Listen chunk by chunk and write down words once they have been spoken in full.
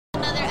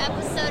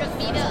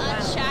MITA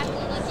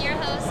Unshackled with your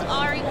hosts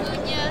Ari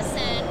Munoz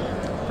and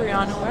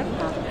Brianna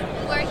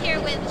Huerta. We're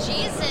here with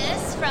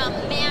Jesus from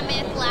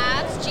Mammoth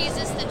Labs.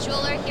 Jesus the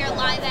jeweler here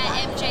live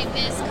at MJ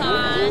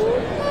BizCon.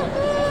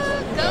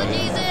 Go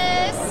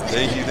Jesus!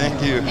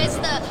 Thank you. It's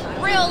the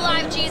real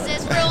live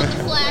Jesus, real in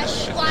the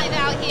flesh, live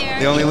out here.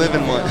 The only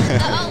living one.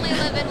 The only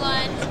living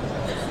one.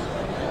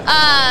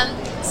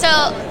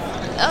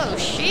 Oh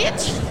shit.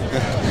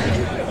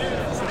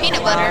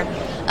 Peanut butter.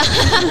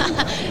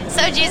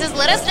 So Jesus,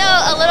 let us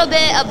know a little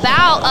bit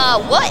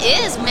about what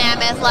is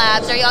Mammoth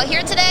Labs. Are y'all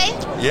here today?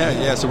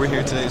 Yeah, so we're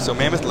here today. So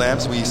Mammoth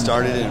Labs, we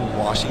started in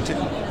Washington,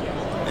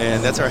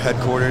 and that's our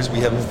headquarters. We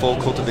have a full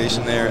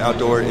cultivation there,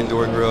 outdoor,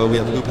 indoor grow. We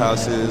have hoop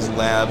houses,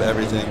 lab,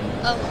 everything.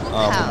 A hoop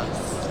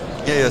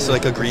house? Yeah, so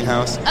like a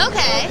greenhouse.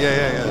 Okay.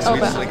 Yeah. So we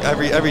just like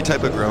every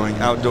type of growing,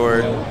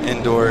 outdoor,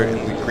 indoor,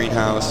 and the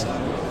greenhouse.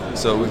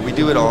 So we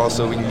do it all,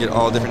 so we can get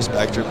all different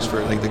spectrums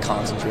for like the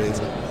concentrates,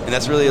 and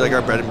that's really like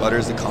our bread and butter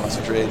is the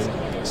concentrates.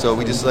 So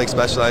we just like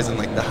specialize in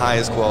like the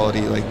highest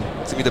quality, like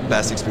it's gonna be the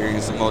best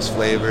experience, the most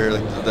flavor,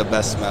 like the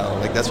best smell.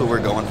 Like that's what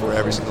we're going for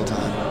every single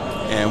time.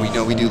 And we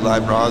know we do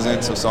live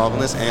rosin, so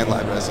solventless and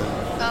live resin.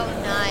 Oh,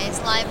 nice.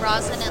 Live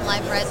rosin and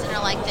live resin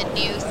are like the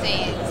new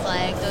things.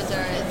 Like those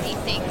are the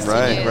things to do.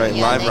 Right.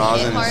 Yeah, live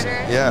rosin.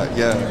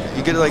 Yeah.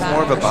 You get like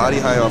more of a body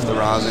high off the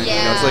rosin. Yeah.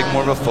 You know, it's like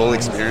more of a full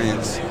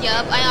experience.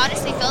 Yup, I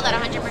honestly feel that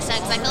 100%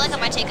 because I feel like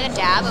if I take a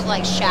dab of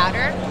like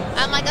shatter,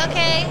 I'm like,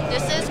 okay,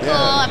 this is cool.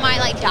 I might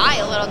like die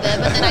a little bit,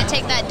 but then I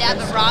take that dab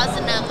of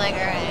rosin and I'm like,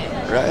 all right.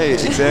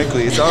 Right,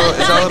 exactly. It's all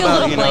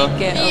about, you know.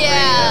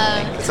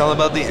 Yeah. It's all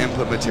about the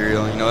input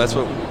material. You know, that's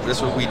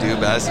what we do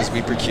best is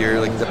we procure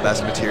like the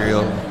best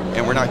material,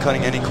 and we're not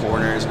cutting any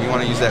corners. We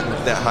want to use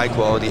that high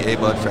quality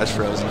A-bud fresh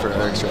frozen for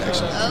our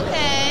extraction.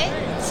 Okay.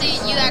 So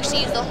you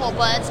actually use the whole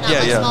buds, not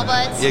small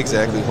buds? Yeah,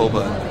 exactly, whole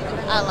bud.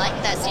 I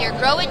like that. So you're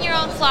growing your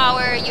own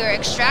flower, you're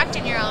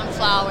extracting your own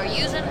flower,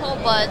 using whole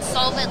buds,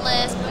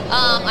 solventless.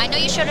 I know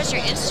you showed us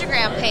your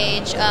Instagram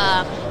page.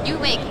 You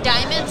make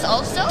diamonds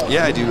also?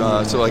 Yeah, I do.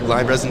 So like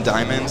live resin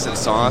diamonds and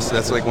sauce.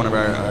 That's like one of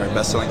our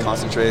best-selling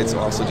concentrates. I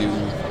also do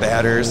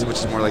batters, which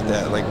is more like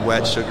that like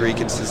wet, sugary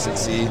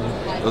consistency.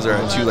 Those are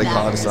our two like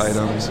hottest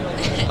items.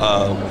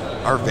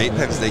 Our vape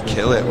pens, they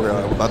kill it. We're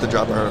about to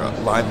drop our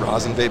live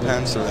rosin vape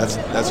pen, so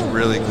that's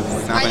really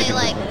cool. Are they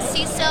like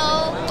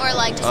CISO or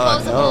like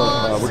disposable?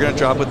 No, we're gonna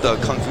drop with the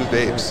Kung Fu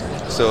vapes.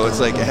 So it's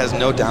like it has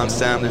no down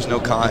stem, there's no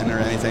cotton or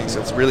anything, so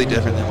it's really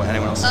different than what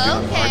anyone else is doing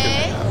in the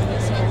market.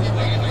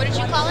 What did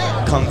you call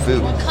it? Kung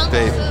Fu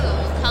vape.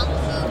 Kung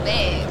Fu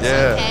vapes.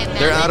 Yeah, okay,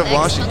 they're out of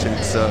Washington,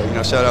 so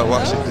shout out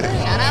Washington.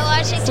 Shout out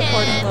Washington.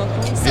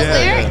 So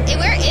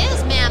where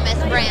is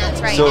Mammoth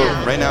Brands right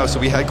now? Right now,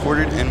 we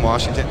headquartered in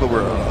Washington, but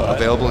we're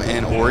available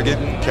in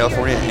Oregon,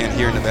 California, and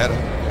here in Nevada.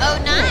 Oh,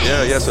 nice.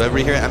 Yeah. So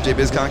everybody here at MJ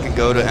BizCon can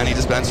go to any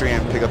dispensary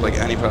and pick up like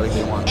any product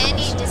they want.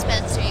 Any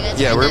dispensary.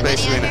 Yeah, we're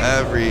basically in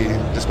every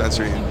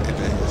dispensary in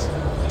Vegas.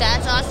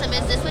 That's awesome.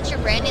 Is this what your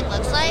branding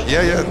looks like?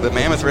 Yeah. The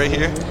Mammoth right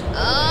here.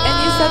 Oh. And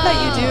you said that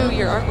you do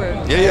your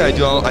artwork. Yeah. I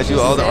do all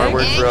the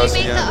artwork for us.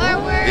 You make the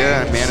artwork.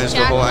 Yeah, I manage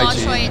the whole IG.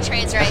 Jack of all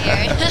trades right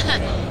here.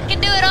 Can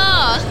do it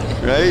all.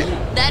 Right.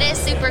 That is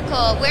super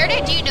cool.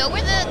 Do you know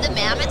where the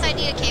Mammoth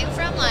idea came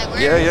from? Like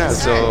where? Yeah.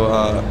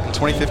 So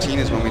 2015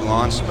 is when we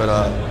launched, but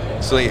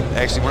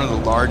actually one of the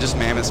largest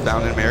mammoths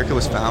found in America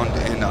was found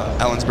in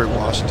Ellensburg,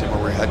 Washington,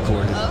 where we're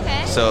headquartered.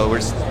 Okay. So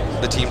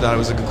the team thought it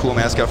was a cool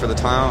mascot for the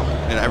town,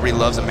 and everybody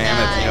loves a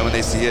mammoth, Nice. when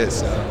they see it.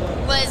 So.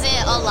 Was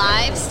it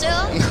alive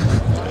still?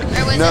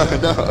 Or was No.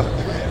 it?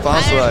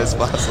 Fossilized.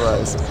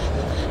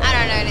 I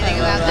don't know anything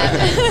about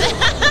that.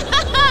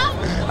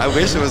 I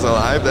wish it was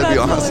alive. That'd be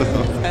awesome.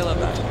 Hilarious. I love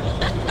that.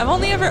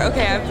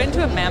 I've been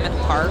to a mammoth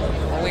park,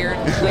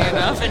 weirdly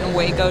enough, in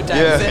Waco,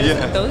 Texas.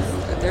 Yeah.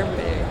 They're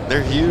big.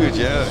 They're huge,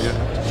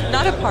 yeah.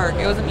 Not a park,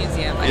 it was a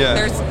museum. Yeah.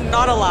 They're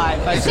not alive.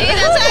 See,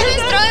 that's why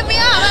it's throwing me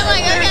off. I'm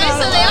like, okay,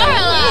 so they are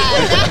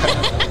alive.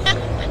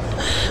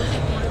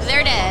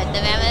 They're dead.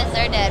 The mammoths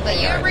are dead, but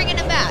you're bringing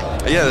them back.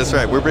 Yeah, that's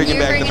right. We're bringing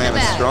back the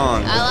mammoth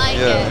strong. I like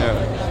it.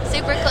 Yeah.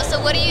 Super cool. So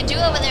what do you do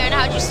over there, and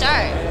how'd you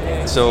start?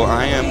 So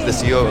I am the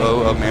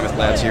COO of Mammoth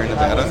Labs here in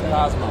Nevada.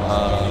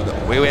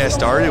 The way I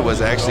started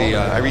was actually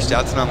I reached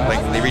out to them.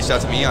 Like they reached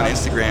out to me on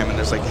Instagram, and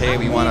they're like, "Hey,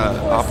 we want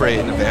to operate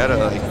in Nevada.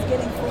 Like,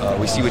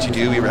 we see what you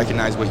do. We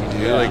recognize what you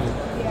do. Like,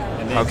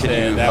 how can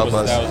you help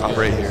us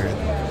operate here?"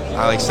 And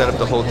I set up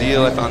the whole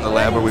deal. I found the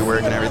lab where we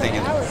work and everything,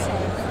 and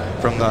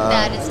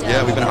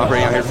we've been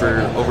operating out here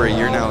for over a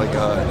year now. Like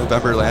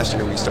November last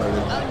year we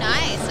started. Oh,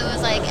 nice. So it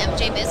was like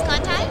MJ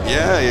BizCon time?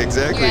 Yeah,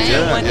 exactly. Right.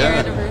 Yeah, 1 year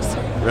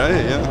anniversary.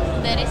 Right, yeah.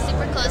 That is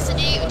super close. So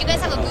do you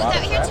guys have a booth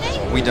out here today?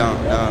 We don't.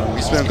 No,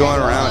 we just been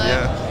going around.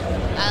 Yeah.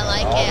 I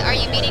like it. Are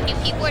you meeting new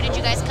people, or did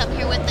you guys come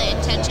here with the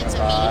intentions of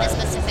meeting a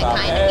specific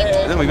kind of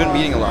people? And then we've been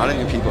meeting a lot of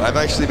new people. I've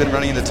actually been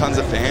running into tons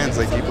of fans.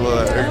 Like people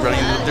are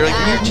running. They're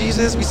like, "You're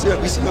Jesus. We see you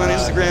on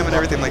Instagram and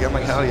everything." Like I'm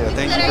like, "Hell yeah,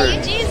 thank you Are for."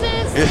 you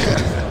Jesus?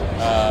 Yeah.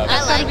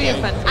 I like be it.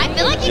 a fun I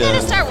feel like you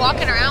gotta start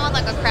walking around with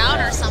like a crown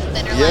or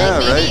something, or Yeah,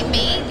 like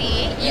maybe, right.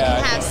 maybe You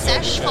can have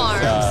Sesh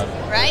Farms,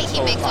 right?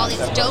 He makes all these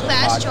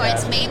dope-ass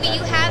joints. Maybe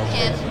you have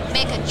him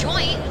make a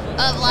joint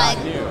of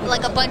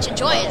like a bunch of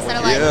joints that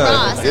are like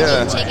cross,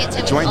 and you take it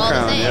to joint all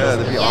crown. the things. Yeah,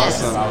 that'd be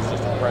yes. awesome.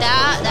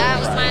 That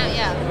was my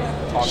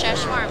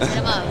Sesh Farms, hit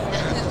him up.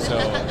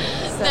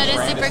 That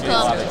is super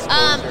cool.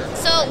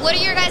 So what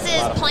are your guys'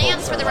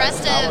 plans for the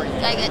rest of,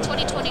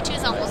 2022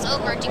 is almost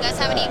over. Do you guys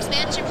have any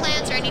expansion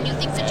plans or any new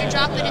things that you're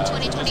dropping in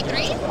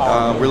 2023?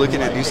 We're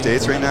looking at new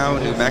states right now,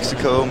 New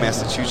Mexico,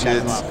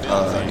 Massachusetts,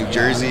 New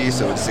Jersey,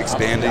 so it's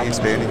expanding. And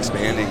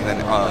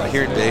then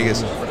here in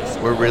Vegas,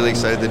 we're really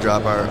excited to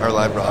drop our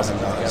live rosin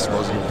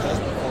disposable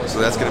pen. So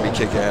that's going to be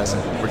kick-ass.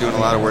 And we're doing a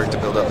lot of work to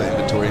build up the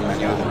inventory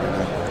menu of it right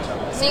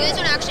now. So you guys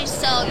don't actually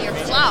sell your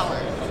flour?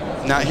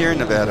 Not here in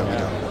Nevada, we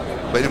don't.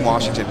 But in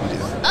Washington, we do.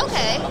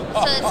 Okay,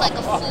 so it's like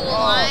a full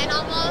line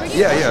almost?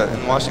 Yeah.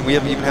 In Washington, we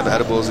even have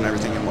edibles and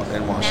everything in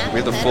Washington. We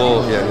have the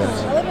full,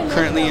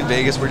 Currently in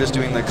Vegas, we're just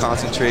doing the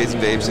concentrates,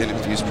 vapes, and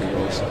infused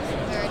pre-rolls.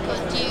 Very cool.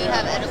 Do you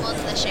have edibles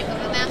in the shape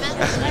of a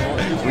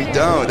mammoth? We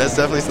don't. That's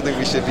definitely something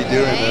we should be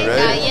doing, right?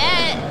 Not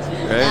yet.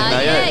 Right?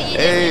 Not yet. You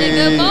just need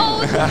a good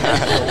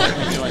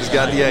bowl. He's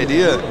got the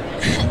idea.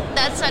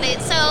 That's funny.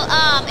 So,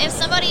 if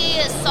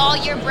somebody saw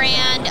your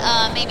brand,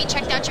 maybe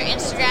checked out your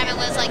Instagram and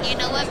was like, you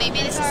know what, maybe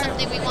this is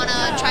something we want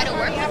to try to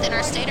work with in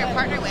our state or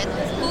partner with,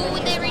 who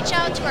would they reach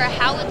out to, or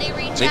how would they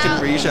reach out? They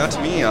can reach out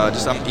to me,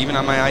 just even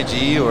on my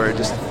IG, or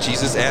just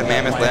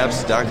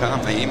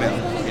jesus@mammothlabs.com, my email.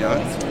 You know.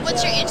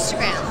 What's your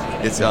Instagram?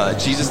 It's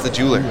Jesus the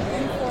Jeweler.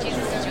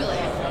 Jesus the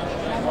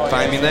Jeweler.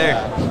 Find me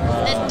there.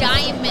 The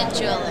diamond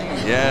jeweler.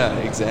 Yeah,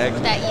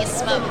 exactly. That you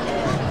smoke.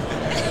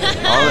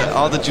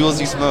 all the jewels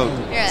you smoke.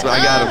 Yeah. So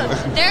I got them.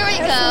 There we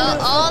go.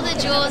 All the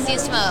jewels you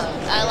smoke.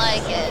 I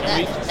like it.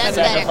 That's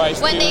better.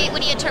 When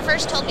he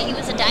first told me he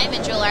was a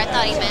diamond jeweler, I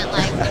thought he meant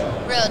like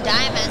real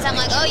diamonds. I'm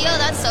like, oh, yo,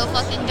 that's so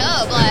fucking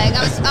dope. Like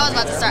I was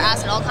about to start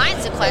asking all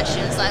kinds of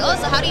questions. Like, oh,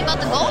 so how do you about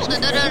the gold?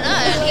 And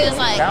he was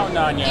like,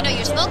 you know,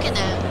 you're smoking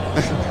that.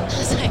 I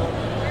was like,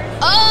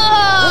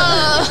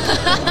 oh.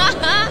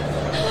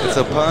 It's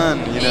a pun,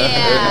 you know.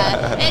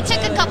 Yeah. It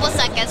took a couple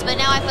seconds, but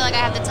now I feel like I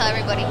have to tell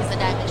everybody he's a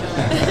diamond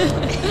jeweler.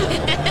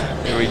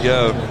 Here we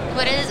go.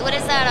 What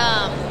is that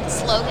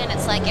slogan?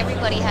 It's like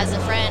everybody has a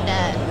friend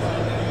at.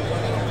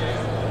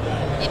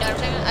 You know what I'm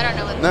saying? I don't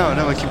know what. No,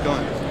 keep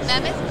going.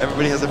 Mammoth?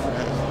 Everybody has a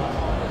friend.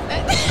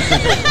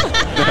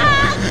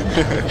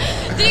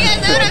 Do you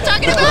guys know what I'm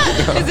talking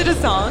about? Is it a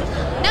song?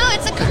 No,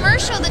 it's a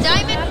commercial. The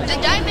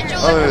diamond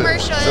jeweler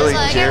commercial. So is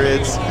like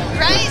Jared's.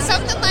 Right,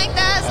 something like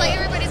that. It's like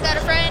everybody's got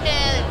a friend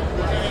at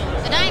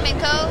the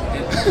Diamond Co.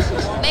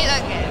 Maybe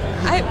okay.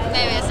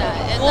 Maybe it's not.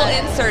 We'll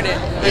insert it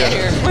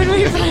later when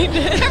we find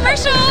it.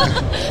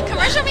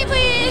 Commercial me,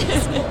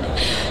 please.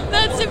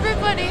 That's super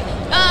funny.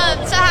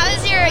 So how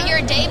has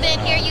your day been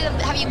here?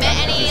 Have you met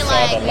any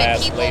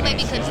good people,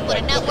 maybe good people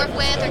to network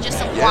with, or just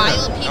some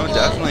wild people? Oh,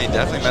 definitely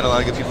met a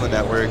lot of good people to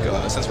network.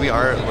 Since we're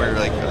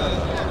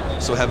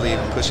so heavily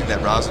pushing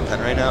that rosin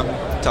pen right now.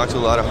 Talk to a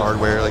lot of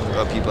hardware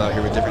people out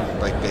here with different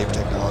vape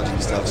technology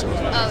and stuff. So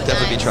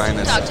definitely be trying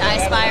this. Talk to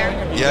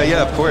iSpire.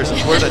 Yeah, of course I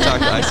talk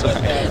to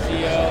iSpire.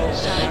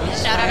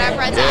 Shout out our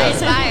friends at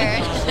iSpire.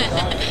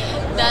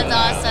 That's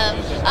awesome.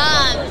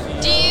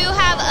 Do you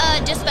have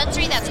a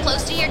dispensary that's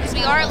close to here? Because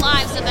we are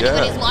live, so if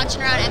anybody's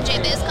watching around MJ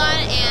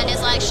BizCon and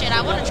is like, shit,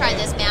 I want to try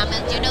this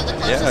Mammoth, do you know the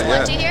closest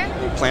one to here?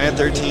 Planet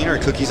 13 or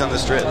Cookies on the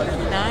Strip.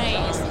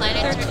 Nice.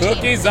 Planet 13.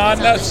 Cookies on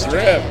the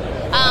Strip.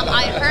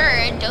 I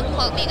heard, don't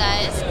quote me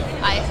guys,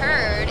 I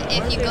heard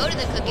if you go to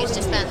the Cookies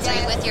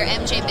dispensary with your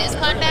MJ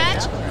BizCon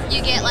badge,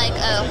 you get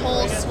a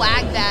whole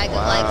swag bag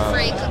of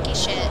free cookie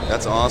shit.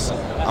 That's awesome.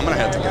 I'm going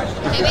to have to go.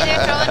 Maybe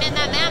they're throwing in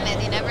that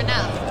Mammoth, you never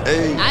know.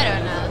 Hey. I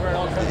don't know.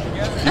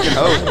 You can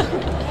hope.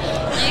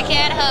 You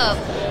can't hope.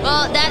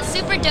 Well, that's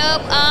super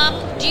dope.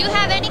 Do you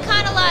have any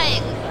kind of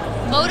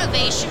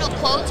motivational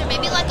quotes or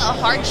maybe a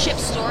hardship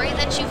story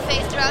that you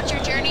faced throughout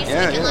your journey so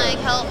you can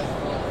help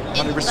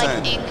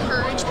 100%.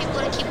 Encourage people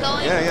to keep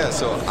going? Yeah.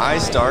 So I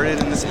started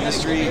in this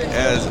industry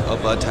as a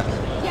bud tender.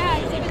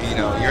 You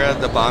know, you're at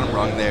the bottom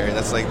rung there.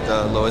 That's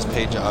the lowest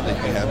paid job that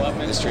you have in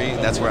the industry.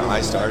 And that's where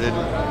I started.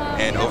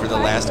 And over the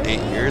last 8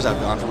 years, I've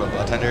gone from a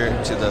bud tender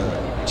to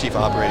the chief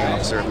operating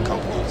officer of a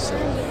company. So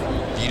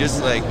you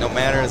just no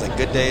matter, it's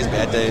good days,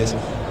 bad days,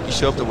 you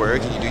show up to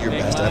work and you do your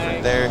best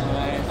effort there.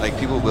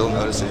 People will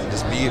notice it.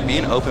 Just be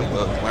an open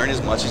book. Learn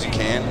as much as you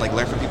can.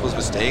 Learn from people's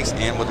mistakes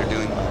and what they're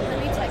doing well.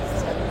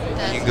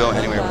 You can go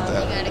anywhere with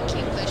that. You gotta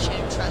keep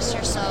pushing, trust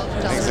yourself,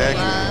 don't Exactly.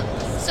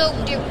 give up. So,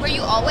 were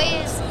you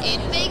always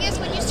in Vegas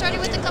when you started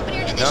with the company,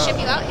 or did they ship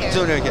you out here?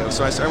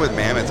 So I started with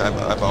Mammoth.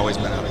 I've always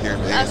been out here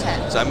in Vegas.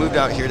 Okay. So I moved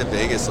out here to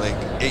Vegas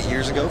 8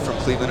 years ago from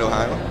Cleveland,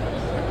 Ohio.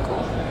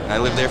 Cool. And I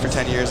lived there for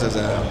 10 years.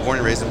 Born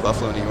and raised in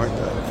Buffalo, New York,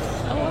 though.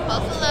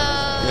 Buffalo.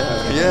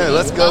 Yeah,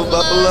 let's go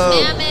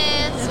Buffalo.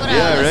 Mammoths, what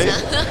Yeah, else?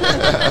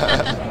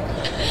 Right?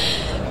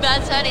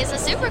 That's funny. So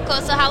super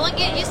cool. So how long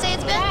you say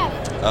it's been?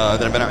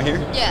 That I've been out here?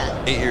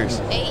 Yeah. 8 years.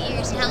 8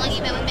 years. And how long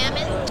you been with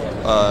Mammoth?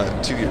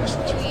 2 years.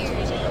 2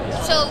 years.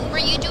 So were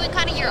you doing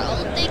kind of your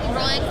own thing,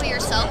 growing for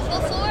yourself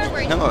before?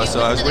 No,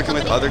 so I was working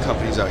with other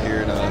companies out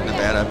here in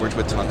Nevada. I've worked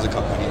with tons of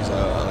companies,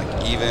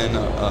 like even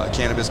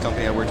cannabis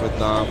company. I worked with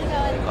them,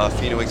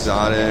 Pheno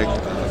Exotic,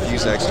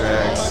 Fuse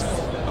Extracts,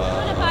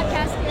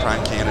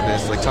 Prime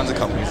Cannabis, like tons of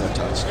companies I've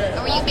touched.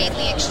 Were you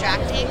mainly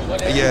extracting?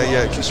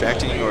 Yeah,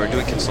 extracting or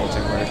doing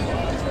consulting work.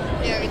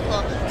 Very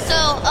cool. So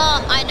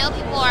I know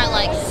people are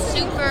like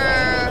super,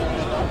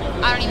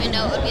 I don't even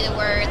know what would be the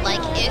word,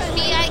 like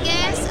iffy, I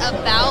guess,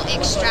 about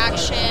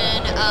extraction,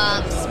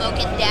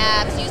 smoking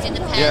dabs, using the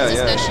pens,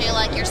 especially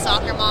like your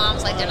soccer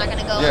moms, like they're not going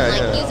to go and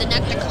like use a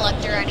nectar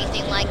collector or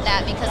anything like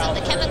that because of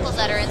the chemicals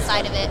that are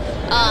inside of it.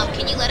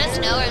 Can you let us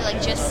know, or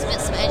like just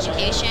spit some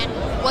education,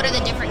 what are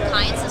the different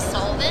kinds of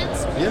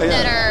solvents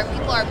that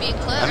people are being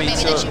put, or maybe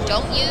that you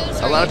don't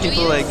use? A lot of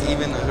people like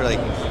even who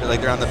are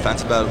like they're on the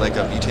fence about like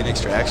a butane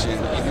extraction.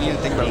 You need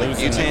to think about like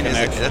butane is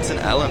that's an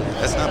element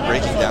that's not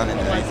breaking down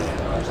into anything.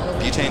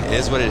 Butane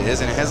is what it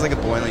is, and it has like a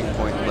boiling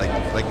point,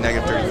 like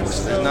negative 30 degrees.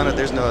 So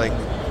there's no like,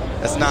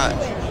 it's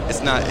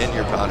not in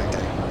your product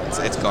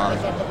anymore. It's gone.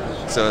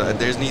 So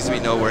there needs to be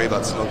no worry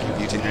about smoking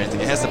butane or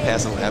anything. It has to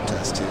pass a lab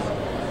test too.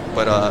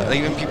 But like,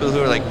 even people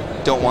who are like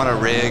don't want to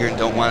rig or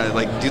don't want to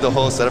like do the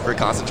whole setup for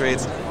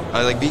concentrates,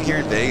 like being here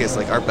in Vegas,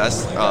 like our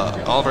best,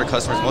 all of our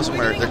customers, most of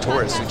them they're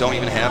tourists who don't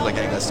even have like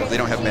any of that stuff. They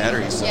don't have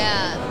batteries. So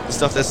the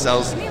stuff that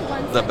sells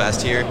the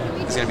best here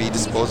is going to be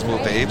disposable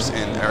vapes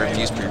and our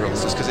infused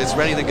pre-rolls, just because it's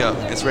ready to go.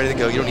 It's ready to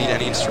go. You don't need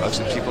any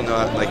instructions. People know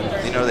like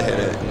they know to hit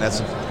it, and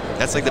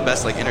that's like the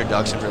best like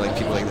introduction for like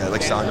people like that,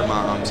 like soccer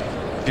moms.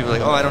 People are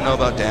like, oh, I don't know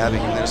about dabbing,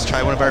 and then just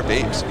try one of our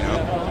vapes,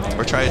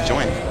 or try a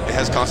joint. It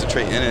has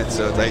concentrate in it,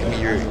 so that can be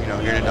your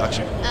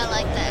introduction. I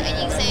like that.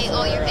 And you say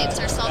all your vapes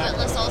are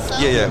solventless also?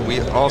 Yeah.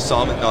 We all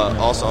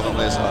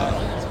solventless.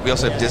 We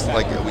also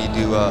have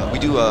we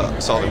do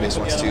solvent-based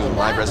ones too,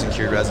 live resin,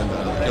 cured resin,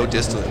 but no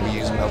distillate. We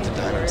use melted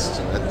diamonds,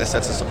 so that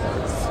sets us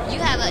apart. You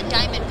have a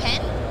diamond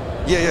pen?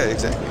 Yeah,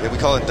 exactly. Yeah, we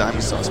call it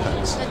diamond sauce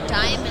pens. The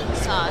diamond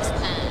sauce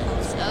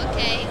pens.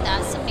 Okay,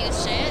 that's some new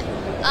shit.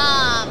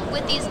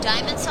 With these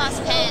diamond sauce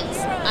pens,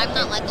 I'm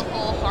not like a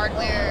whole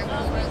hardware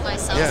guru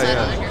myself, so I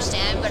don't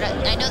understand, but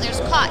I know there's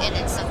cotton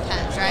in some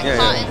pens, right?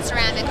 Cotton,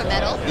 ceramic, or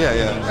metal.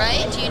 Yeah.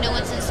 Right? Do you know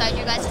what's inside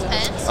your guys'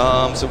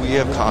 pens? So we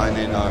have cotton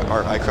in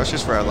our eye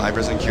crushers for our live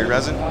resin, cured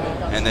resin,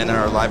 and then in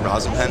our live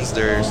rosin pens,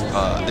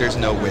 there's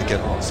no wick at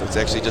all, so it's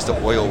actually just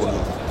an oil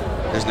well.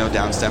 There's no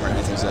downstem or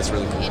anything, so that's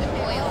really cool. An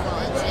oil well,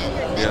 is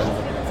it metal?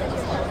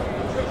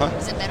 Yeah. Huh?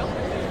 Is it metal?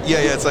 Yeah,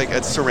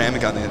 it's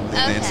ceramic on the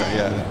inside,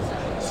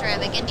 yeah.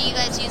 Ceramic. And do you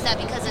guys use that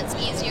because it's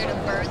easier to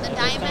burn the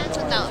diamonds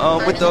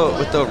without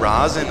with the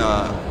rosin,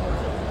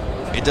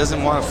 it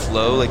doesn't want to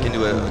flow like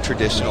into a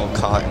traditional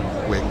cotton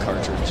wick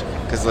cartridge,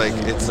 because like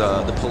it's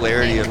the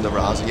polarity of the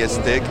rosin. Yeah, it's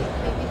thick,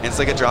 and it's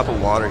like a drop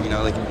of water.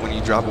 Like when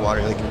you drop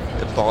water, like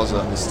it balls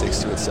up and sticks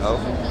to itself.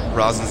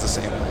 Rosin's the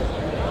same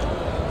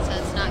way. So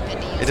it's not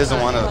good to use. It doesn't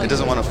want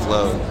to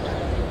flow.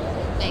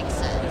 Makes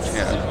sense.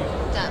 Yeah.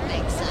 That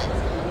makes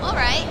sense. All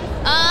right.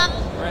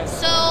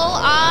 So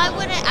I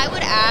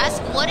would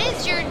ask, what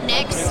is your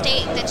next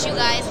state that you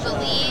guys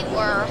believe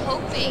or are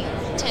hoping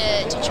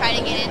to try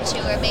to get into,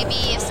 or maybe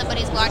if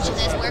somebody's watching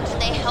this, where could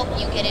they help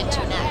you get into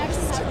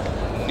next?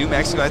 New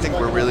Mexico, I think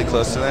we're really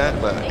close to that,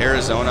 but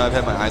Arizona, I've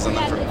had my eyes on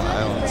them for a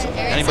while. So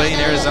anybody in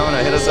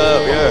Arizona, hit us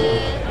up.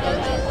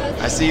 Yeah.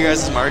 I see your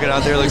guys' market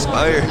out there looks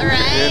fire.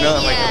 Right?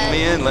 I'm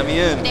like, let me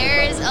in.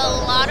 There's a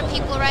lot of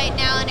people right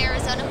now in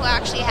Arizona who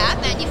actually have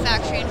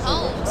manufacturing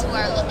homes who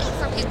are looking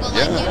for people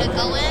like you to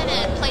go in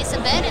and place a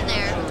bed in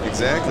there.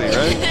 Exactly,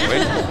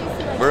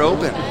 right? We're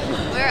open.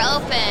 We're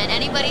open.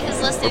 Anybody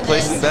who's listening We're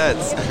placing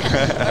beds.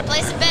 We're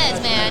placing beds,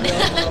 man.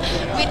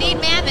 We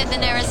need Mammoth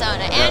in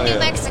Arizona and New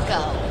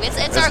Mexico. It's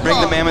Let's our goal.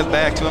 bring the Mammoth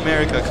back to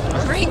America.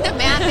 Bring the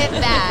Mammoth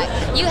back.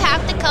 You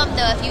have to come,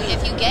 though.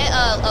 If you get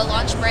a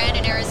launch brand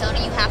in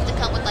Arizona, you have to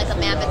come with like a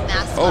Mammoth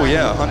mask. Oh,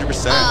 yeah,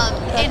 100%.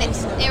 And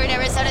in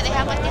Arizona, they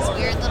have like these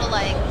weird little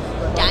like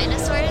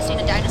dinosaurs.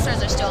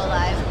 Dinosaurs are still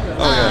alive.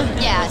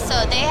 Yeah,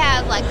 so they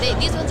have like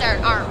these ones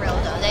aren't real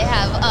though. They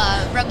have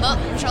remote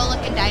control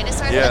looking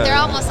dinosaurs, but they're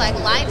almost like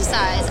life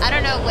size. I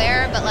don't know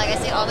where, but like I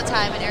see all the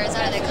time in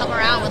Arizona, they come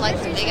around with like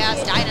these big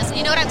ass dinosaurs.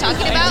 You know what I'm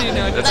talking about? I do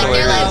know. That's like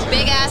they're like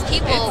big ass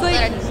people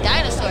that are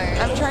dinosaurs.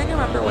 I'm trying to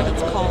remember what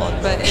it's called,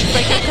 but it's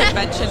like a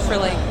convention for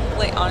like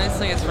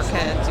honestly, it's for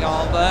kids,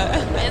 y'all. But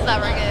it's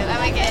not for kids. I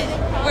like it.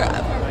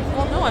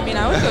 Well, no, I mean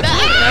I would go to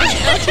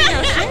it.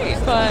 No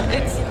shade, but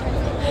it's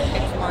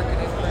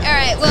marketed. All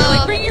right, well,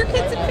 like bring your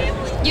kids and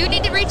family. You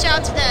need to reach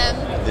out to them,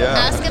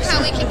 ask them how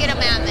we can get a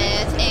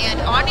Mammoth, and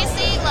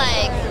honestly,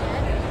 like,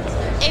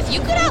 if you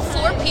could have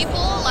 4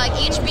 people, like,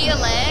 each be a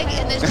leg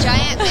in this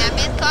giant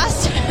Mammoth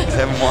costume. Just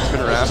have them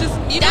walking around. That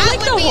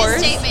like would be a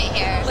statement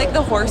here. Like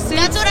the horse suits?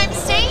 That's what I'm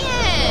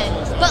saying.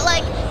 But,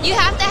 like, you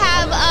have to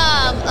have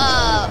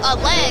a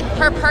leg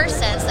per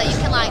person so you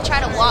can, like,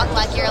 try to walk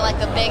like you're, like,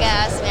 a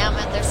big-ass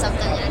mammoth or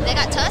something. They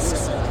got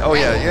tusks? Oh,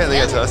 right? Yeah,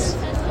 they got tusks.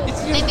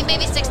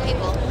 Maybe 6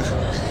 people.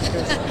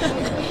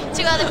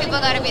 2 other people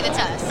got to be the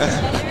tusk.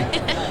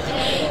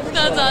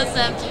 That's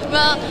awesome.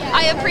 Well,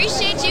 I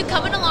appreciate you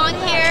coming along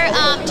here.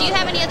 Do you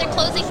have any other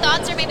closing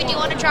thoughts, or maybe do you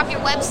want to drop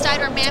your website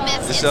or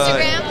Mammoth's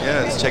Instagram?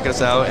 Just check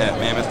us out at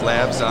Mammoth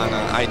Labs on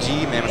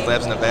IG, Mammoth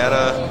Labs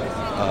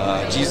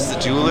Nevada, Jesus the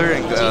Jeweler,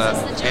 and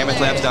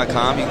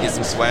MammothLabs.com. You can get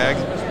some swag.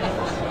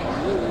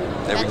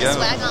 There we go.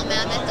 Swag on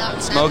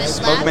Mammoth.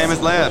 Smoke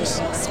Mammoth Labs.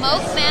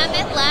 Smoke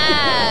Mammoth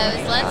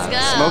Labs. Let's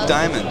go. Smoke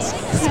diamonds.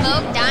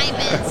 Smoke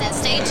diamonds. And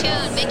stay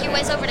tuned. Make your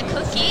ways over to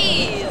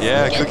Cookies.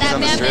 Yeah, Get Cookies that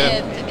on the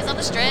strip. Cookies on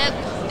the strip.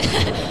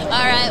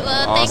 All right.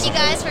 Well, Awesome. Thank you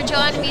guys for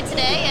joining me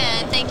today,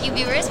 and thank you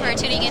viewers for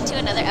tuning into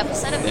another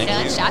episode of MITA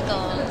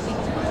Unshackled.